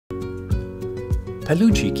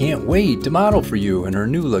Peluche can't wait to model for you in her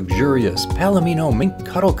new luxurious Palomino Mink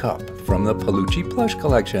Cuddle Cup from the Peluche Plush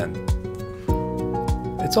Collection.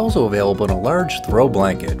 It's also available in a large throw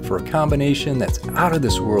blanket for a combination that's out of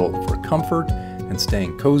this world for comfort and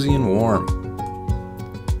staying cozy and warm.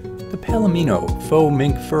 The Palomino faux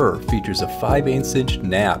mink fur features a 5/8 inch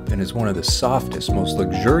nap and is one of the softest, most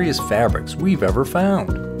luxurious fabrics we've ever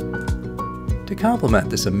found. To complement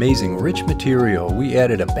this amazing rich material, we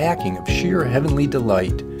added a backing of sheer heavenly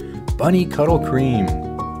delight, Bunny Cuddle Cream.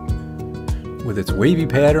 With its wavy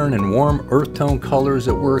pattern and warm earth tone colors,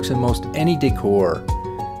 it works in most any decor.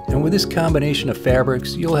 And with this combination of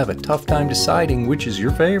fabrics, you'll have a tough time deciding which is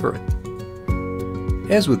your favorite.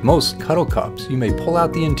 As with most cuddle cups, you may pull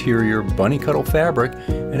out the interior bunny cuddle fabric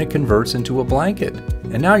and it converts into a blanket.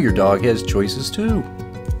 And now your dog has choices too.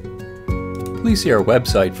 Please see our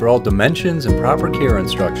website for all dimensions and proper care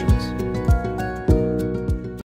instructions.